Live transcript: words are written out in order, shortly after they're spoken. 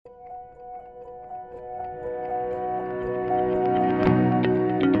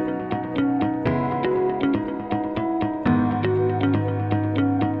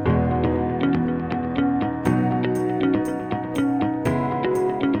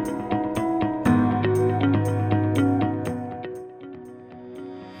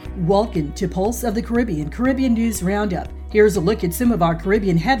Welcome to Pulse of the Caribbean News Roundup. Here's a look at some of our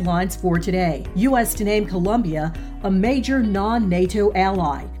Caribbean headlines for today. U.S. to name Colombia a major non-NATO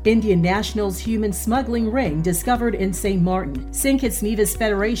ally. Indian nationals' human smuggling ring discovered in St. Martin. St. Kitts Nevis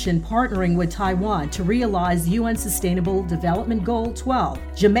Federation partnering with Taiwan to realize UN Sustainable Development Goal 12.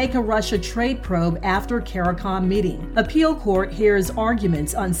 Jamaica-Russia trade probe after CARICOM meeting. Appeal court hears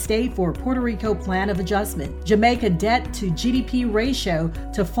arguments on stay for Puerto Rico plan of adjustment. Jamaica debt to GDP ratio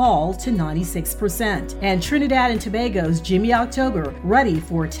to fall to 96%. And Trinidad and Tobago's Jimmy October ready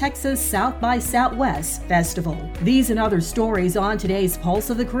for Texas South by Southwest Festival. These and other stories on today's Pulse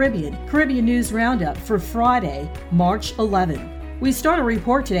of the Caribbean News Roundup for Friday, March 11. We start a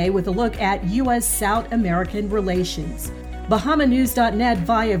report today with a look at U.S.-South American relations. BahamaNews.net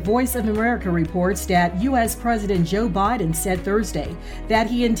via Voice of America reports that U.S. President Joe Biden said Thursday that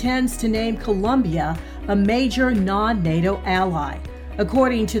he intends to name Colombia a major non-NATO ally.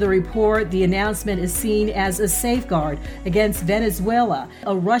 According to the report, the announcement is seen as a safeguard against Venezuela,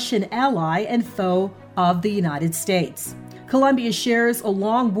 a Russian ally and foe of the United States. Colombia shares a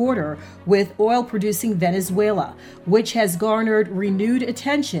long border with oil-producing Venezuela, which has garnered renewed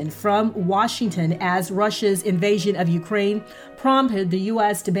attention from Washington as Russia's invasion of Ukraine prompted the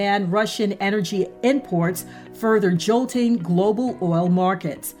U.S. to ban Russian energy imports, further jolting global oil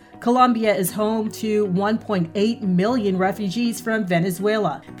markets. Colombia is home to 1.8 million refugees from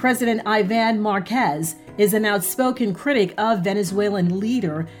Venezuela. President Ivan Marquez is an outspoken critic of Venezuelan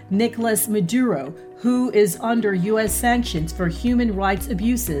leader Nicolas Maduro, who is under U.S. sanctions for human rights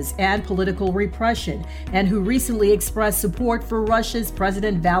abuses and political repression, and who recently expressed support for Russia's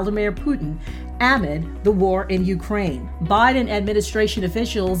President Vladimir Putin amid the war in Ukraine. Biden administration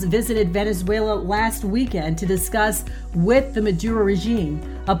officials visited Venezuela last weekend to discuss with the Maduro regime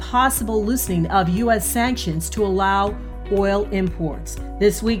a possible loosening of U.S. sanctions to allow oil imports.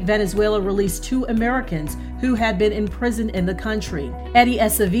 This week, Venezuela released 2 Americans who had been imprisoned in the country. Eddie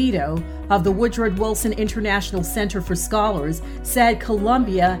Acevedo of the Woodrow Wilson International Center for Scholars said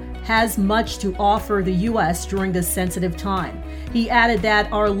Colombia has much to offer the U.S. during this sensitive time. He added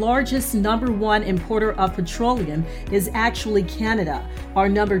that our largest number 1 importer of petroleum is actually Canada. Our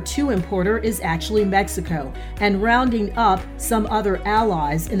number 2 importer is actually Mexico. And rounding up some other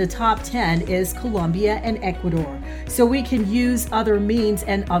allies in the top 10 is Colombia and Ecuador. So we can use other means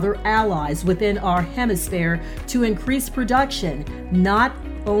and other allies within our hemisphere to increase production, not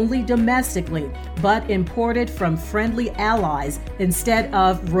only domestically, but imported from friendly allies instead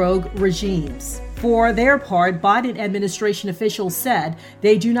of rogue regimes. For their part, Biden administration officials said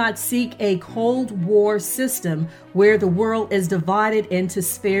they do not seek a Cold War system where the world is divided into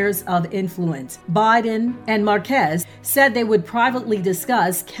spheres of influence. Biden and Marquez said they would privately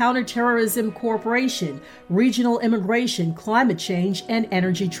discuss counterterrorism cooperation, regional immigration, climate change, and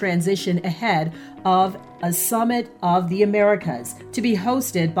energy transition ahead of a summit of the Americas to be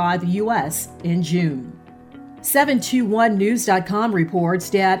hosted by the U.S. in June. 721news.com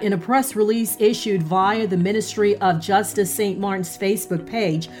reports that in a press release issued via the Ministry of Justice St. Martin's Facebook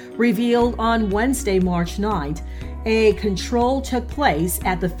page revealed on Wednesday, March 9th, a control took place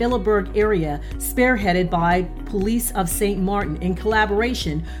at the Philipsburg area spearheaded by Police of St. Martin in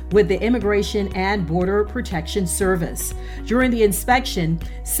collaboration with the Immigration and Border Protection Service. During the inspection,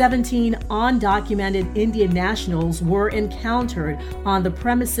 17 undocumented Indian nationals were encountered on the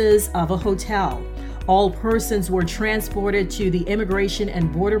premises of a hotel. All persons were transported to the Immigration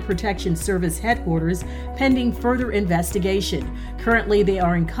and Border Protection Service headquarters pending further investigation. Currently, they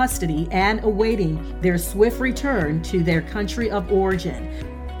are in custody and awaiting their swift return to their country of origin.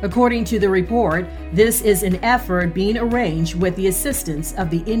 According to the report, this is an effort being arranged with the assistance of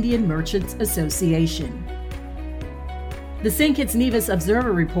the Indian Merchants Association. The St. Kitts Nevis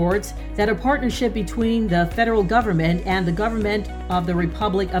Observer reports that a partnership between the federal government and the government of the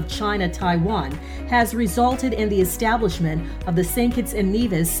Republic of China, Taiwan, has resulted in the establishment of the St. Kitts and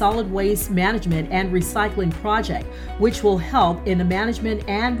Nevis Solid Waste Management and Recycling Project, which will help in the management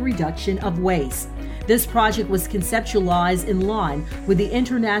and reduction of waste. This project was conceptualized in line with the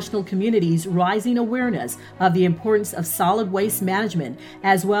international community's rising awareness of the importance of solid waste management,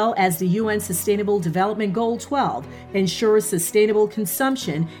 as well as the UN Sustainable Development Goal 12 ensures sustainable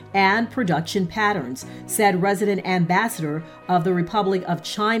consumption and production patterns, said resident ambassador of the Republic of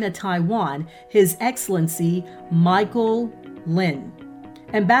China, Taiwan, His Excellency Michael Lin.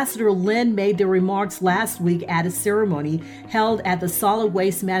 Ambassador Lin made the remarks last week at a ceremony held at the Solid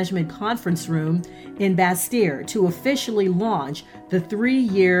Waste Management Conference Room in Bastille to officially launch the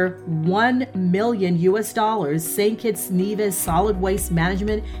 3-year, $1 million St. Kitts Nevis Solid Waste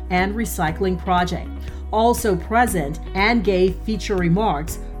Management and Recycling Project. Also present and gave feature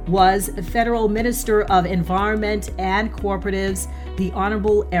remarks was Federal Minister of Environment and Cooperatives, the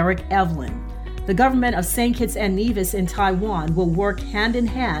Honorable Eric Evelyn. The government of St. Kitts and Nevis in Taiwan will work hand in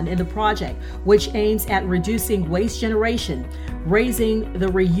hand in the project, which aims at reducing waste generation, raising the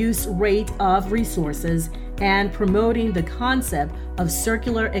reuse rate of resources, and promoting the concept of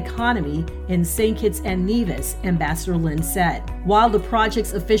circular economy in St. Kitts and Nevis, Ambassador Lin said. While the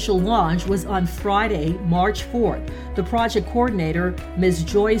project's official launch was on Friday, March 4th, the project coordinator, Ms.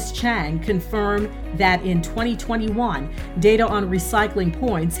 Joyce Chang, confirmed that in 2021, data on recycling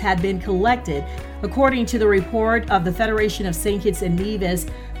points had been collected. According to the report of the Federation of St. Kitts and Nevis,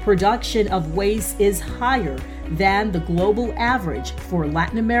 production of waste is higher than the global average for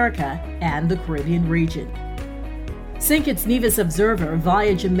Latin America and the Caribbean region. St. Kitts Nevis Observer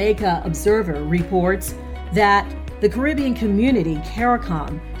via Jamaica Observer reports that the Caribbean Community,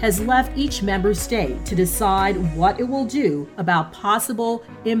 CARICOM, has left each member state to decide what it will do about possible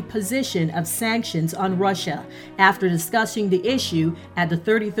imposition of sanctions on Russia after discussing the issue at the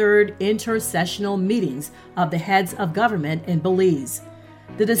 33rd intersessional meetings of the heads of government in Belize.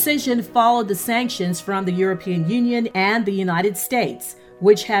 The decision followed the sanctions from the European Union and the United States,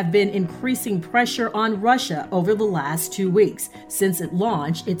 which have been increasing pressure on Russia over the last 2 weeks since it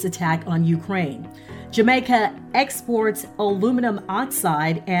launched its attack on Ukraine. Jamaica exports aluminum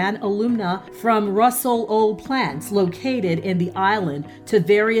oxide and alumina from Rusal oil plants located in the island to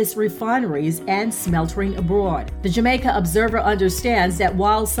various refineries and smeltering abroad. The Jamaica Observer understands that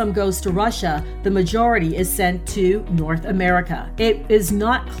while some goes to Russia, the majority is sent to North America. It is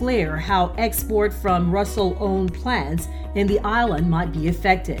not clear how export from Rusal-owned plants in the island might be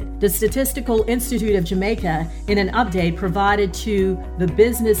affected. The Statistical Institute of Jamaica, in an update provided to the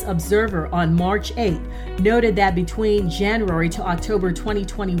Business Observer on March 8, noted that between January to October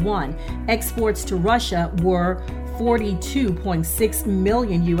 2021, exports to Russia were $42.6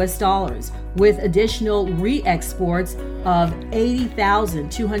 million US, with additional re-exports of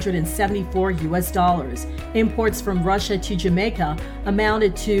 $80,274 US. Imports from Russia to Jamaica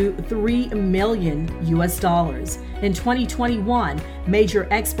amounted to $3 million US. In 2021, major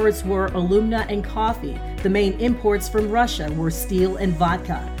exports were alumina and coffee. The main imports from Russia were steel and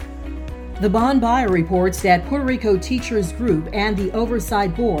vodka. The Bond Buyer reports that Puerto Rico Teachers Group and the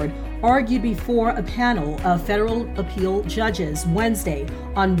Oversight Board argued before a panel of federal appeal judges Wednesday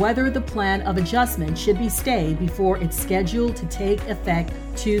on whether the plan of adjustment should be stayed before it's scheduled to take effect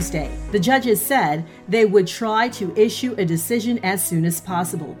Tuesday. The judges said they would try to issue a decision as soon as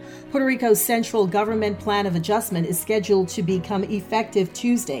possible. Puerto Rico's central government plan of adjustment is scheduled to become effective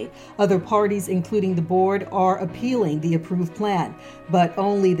Tuesday. Other parties, including the board, are appealing the approved plan, but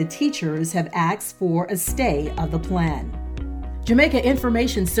only the teachers have asked for a stay of the plan. Jamaica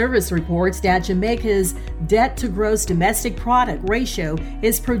Information Service reports that Jamaica's debt to gross domestic product ratio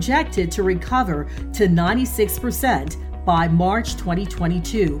is projected to recover to 96% by March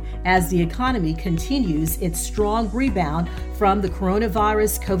 2022 as the economy continues its strong rebound from the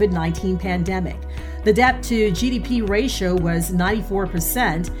coronavirus COVID-19 pandemic. The debt to GDP ratio was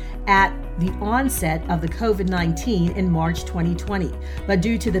 94% at the onset of the COVID-19 in March 2020. But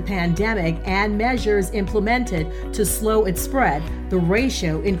due to the pandemic and measures implemented to slow its spread, the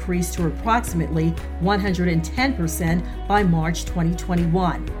ratio increased to approximately 110% by March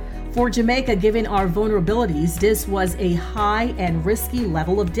 2021. For Jamaica, given our vulnerabilities, this was a high and risky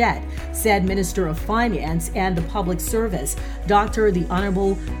level of debt, said Minister of Finance and the Public Service, Dr. the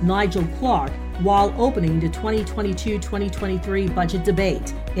Honorable Nigel Clarke, while opening the 2022-2023 budget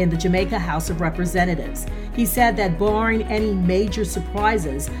debate in the Jamaica House of Representatives. He said that barring any major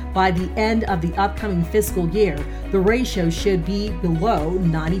surprises, by the end of the upcoming fiscal year, the ratio should be below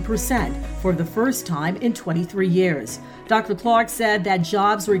 90% for the first time in 23 years. Dr. Clarke said that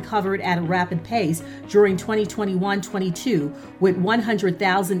jobs recovered at a rapid pace during 2021-22, with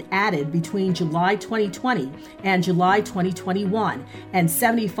 100,000 added between July 2020 and July 2021, and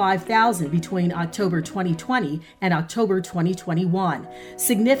 75,000 between October 2020 and October 2021.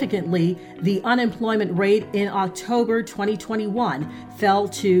 Significantly, the unemployment rate in October 2021 fell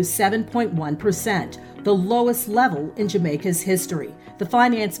to 7.1%, the lowest level in Jamaica's history. The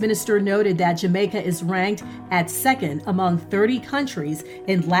finance minister noted that Jamaica is ranked at second among 30 countries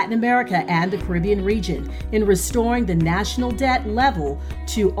in Latin America and the Caribbean region in restoring the national debt level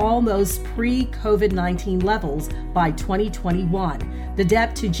to almost pre-COVID-19 levels by 2021. The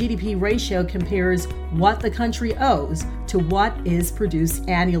debt to GDP ratio compares what the country owes to what is produced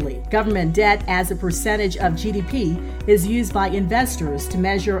annually. Government debt as a percentage of GDP is used by investors to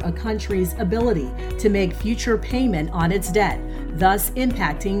measure a country's ability to make future payment on its debt, thus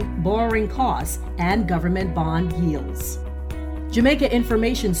impacting borrowing costs and government bond yields. Jamaica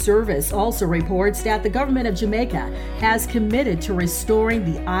Information Service also reports that the government of Jamaica has committed to restoring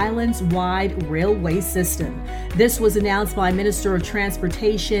the island's wide railway system. This was announced by Minister of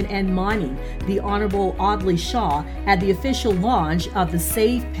Transportation and Mining, the Honorable Audley Shaw, at the official launch of the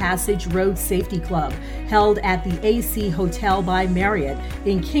Safe Passage Road Safety Club, held at the AC Hotel by Marriott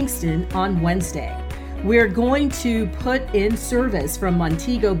in Kingston on Wednesday. We're going to put in service from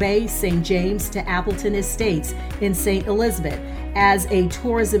Montego Bay, St. James to Appleton Estates in St. Elizabeth as a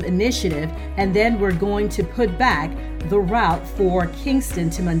tourism initiative, and then we're going to put back the route for Kingston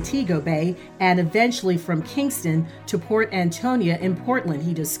to Montego Bay and eventually from Kingston to Port Antonio in Portland,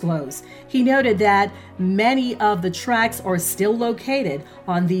 he disclosed. He noted that many of the tracks are still located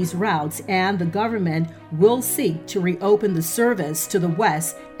on these routes, and the government will seek to reopen the service to the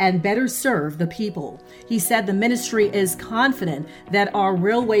west and better serve the people. He said the ministry is confident that our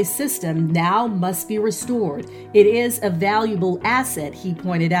railway system now must be restored. It is a valuable asset, he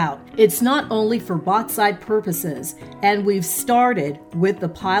pointed out. It's not only for bauxite purposes, and we've started with the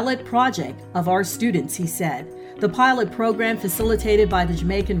pilot project of our students, he said. The pilot program facilitated by the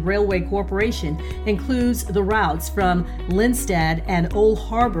Jamaican Railway Corporation includes the routes from Linstead and Old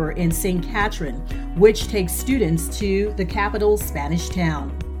Harbor in St. Catherine, which takes students to the capital Spanish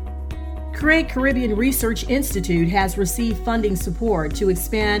town. Create Caribbean Research Institute has received funding support to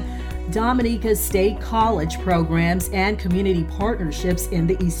expand Dominica State College programs and community partnerships in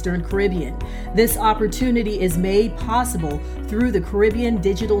the Eastern Caribbean. This opportunity is made possible through the Caribbean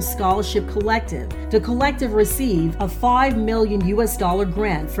Digital Scholarship Collective. The collective received a $5 million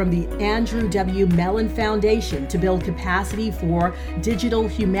grant from the Andrew W. Mellon Foundation to build capacity for digital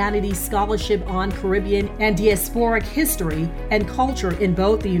humanities scholarship on Caribbean and diasporic history and culture in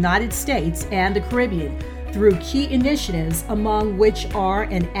both the United States and the Caribbean, through key initiatives, among which are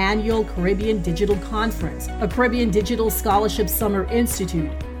an annual Caribbean Digital Conference, a Caribbean Digital Scholarship Summer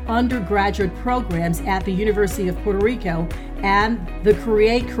Institute, undergraduate programs at the University of Puerto Rico, and the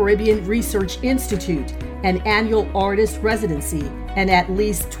Create Caribbean Research Institute, an annual artist residency, and at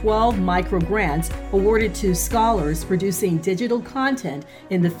least 12 micro-grants awarded to scholars producing digital content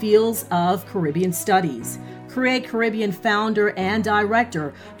in the fields of Caribbean studies. Create Caribbean founder and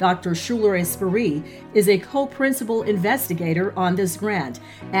director Dr. Schuler Esperi is a co-principal investigator on this grant,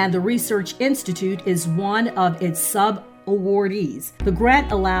 and the Research Institute is one of its sub-awardees. The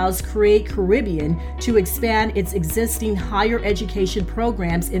grant allows Create Caribbean to expand its existing higher education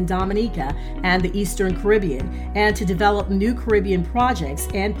programs in Dominica and the Eastern Caribbean, and to develop new Caribbean projects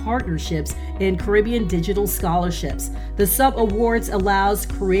and partnerships in Caribbean digital scholarships. The sub-awards allows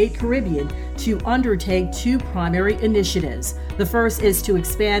Create Caribbean to undertake two primary initiatives. The first is to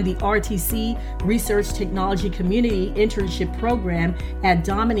expand the RTC Research Technology Community Internship Program at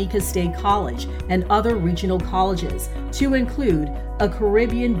Dominica State College and other regional colleges, to include a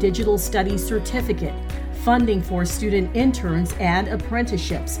Caribbean Digital Studies Certificate, funding for student interns and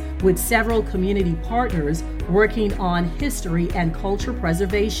apprenticeships, with several community partners working on history and culture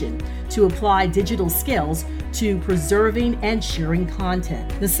preservation to apply digital skills to preserving and sharing content.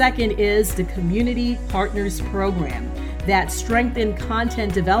 The second is the Community Partners Program that strengthen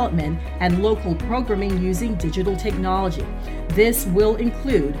content development and local programming using digital technology. This will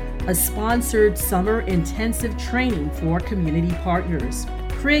include a sponsored summer intensive training for community partners.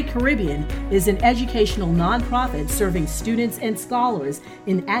 Create Caribbean is an educational nonprofit serving students and scholars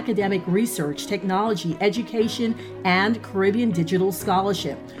in academic research, technology, education, and Caribbean digital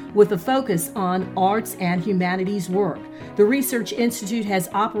scholarship, with a focus on arts and humanities work. The Research Institute has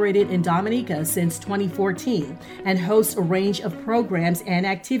operated in Dominica since 2014 and hosts a range of programs and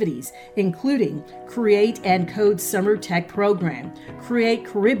activities, including Create and Code Summer Tech Program. Create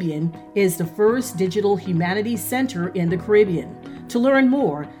Caribbean is the first digital humanities center in the Caribbean. To learn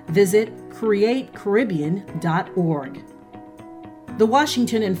more, visit createcaribbean.org. The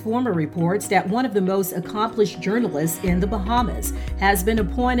Washington Informer reports that one of the most accomplished journalists in the Bahamas has been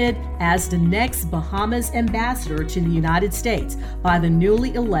appointed as the next Bahamas ambassador to the United States by the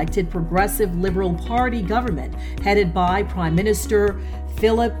newly elected Progressive Liberal Party government headed by Prime Minister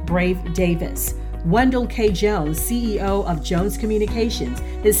Philip Brave Davis. Wendell K. Jones, CEO of Jones Communications,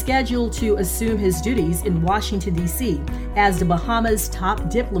 is scheduled to assume his duties in Washington, D.C. as the Bahamas' top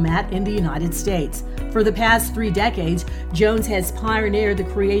diplomat in the United States. For the past 3 decades, Jones has pioneered the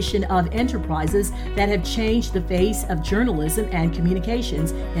creation of enterprises that have changed the face of journalism and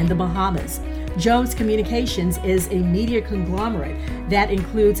communications in the Bahamas. Jones Communications is a media conglomerate that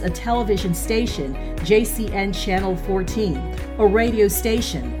includes a television station, JCN Channel 14, a radio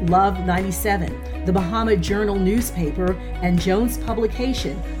station, Love 97, the Bahama Journal newspaper, and Jones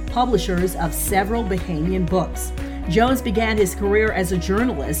Publication, publishers of several Bahamian books. Jones began his career as a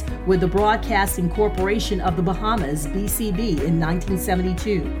journalist with the Broadcasting Corporation of the Bahamas, BCB, in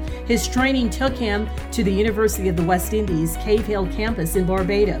 1972. His training took him to the University of the West Indies Cave Hill campus in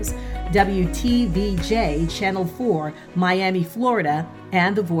Barbados, WTVJ Channel 4, Miami, Florida,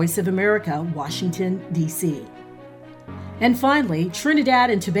 and the Voice of America, Washington, D.C. And finally, Trinidad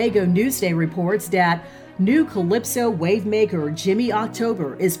and Tobago Newsday reports that new Calypso wavemaker Jimmy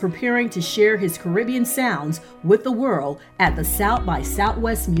October is preparing to share his Caribbean sounds with the world at the South by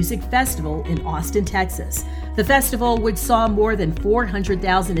Southwest Music Festival in Austin, Texas. The festival, which saw more than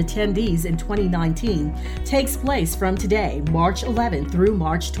 400,000 attendees in 2019, takes place from today, March 11th through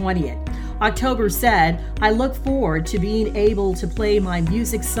March 20th. October said, "I look forward to being able to play my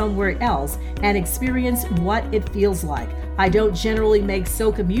music somewhere else and experience what it feels like. I don't generally make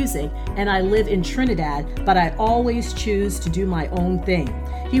soca music and I live in Trinidad, but I always choose to do my own thing."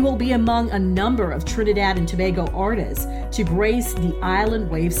 He will be among a number of Trinidad and Tobago artists to grace the Island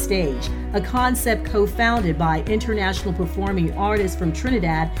Wave stage, a concept co-founded by international performing artist from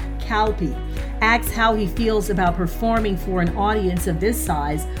Trinidad, Calpi. Asked how he feels about performing for an audience of this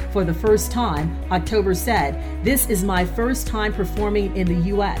size for the first time, October said, "This is my first time performing in the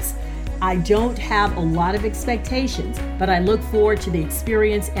U.S. I don't have a lot of expectations, but I look forward to the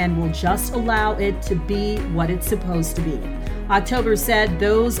experience and will just allow it to be what it's supposed to be." October said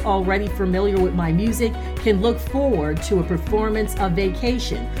those already familiar with my music can look forward to a performance of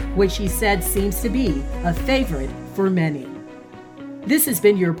Vacation, which he said seems to be a favorite for many. This has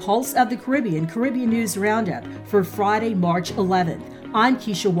been your Pulse of the Caribbean News Roundup for Friday, March 11th. I'm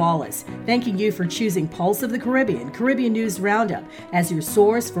Keisha Wallace, thanking you for choosing Pulse of the Caribbean News Roundup as your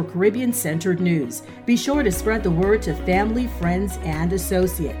source for Caribbean-centered news. Be sure to spread the word to family, friends, and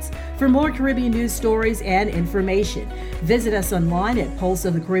associates. For more Caribbean news stories and information, visit us online at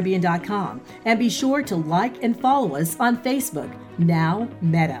pulseofthecaribbean.com and be sure to like and follow us on Facebook, now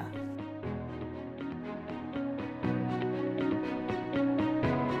Meta.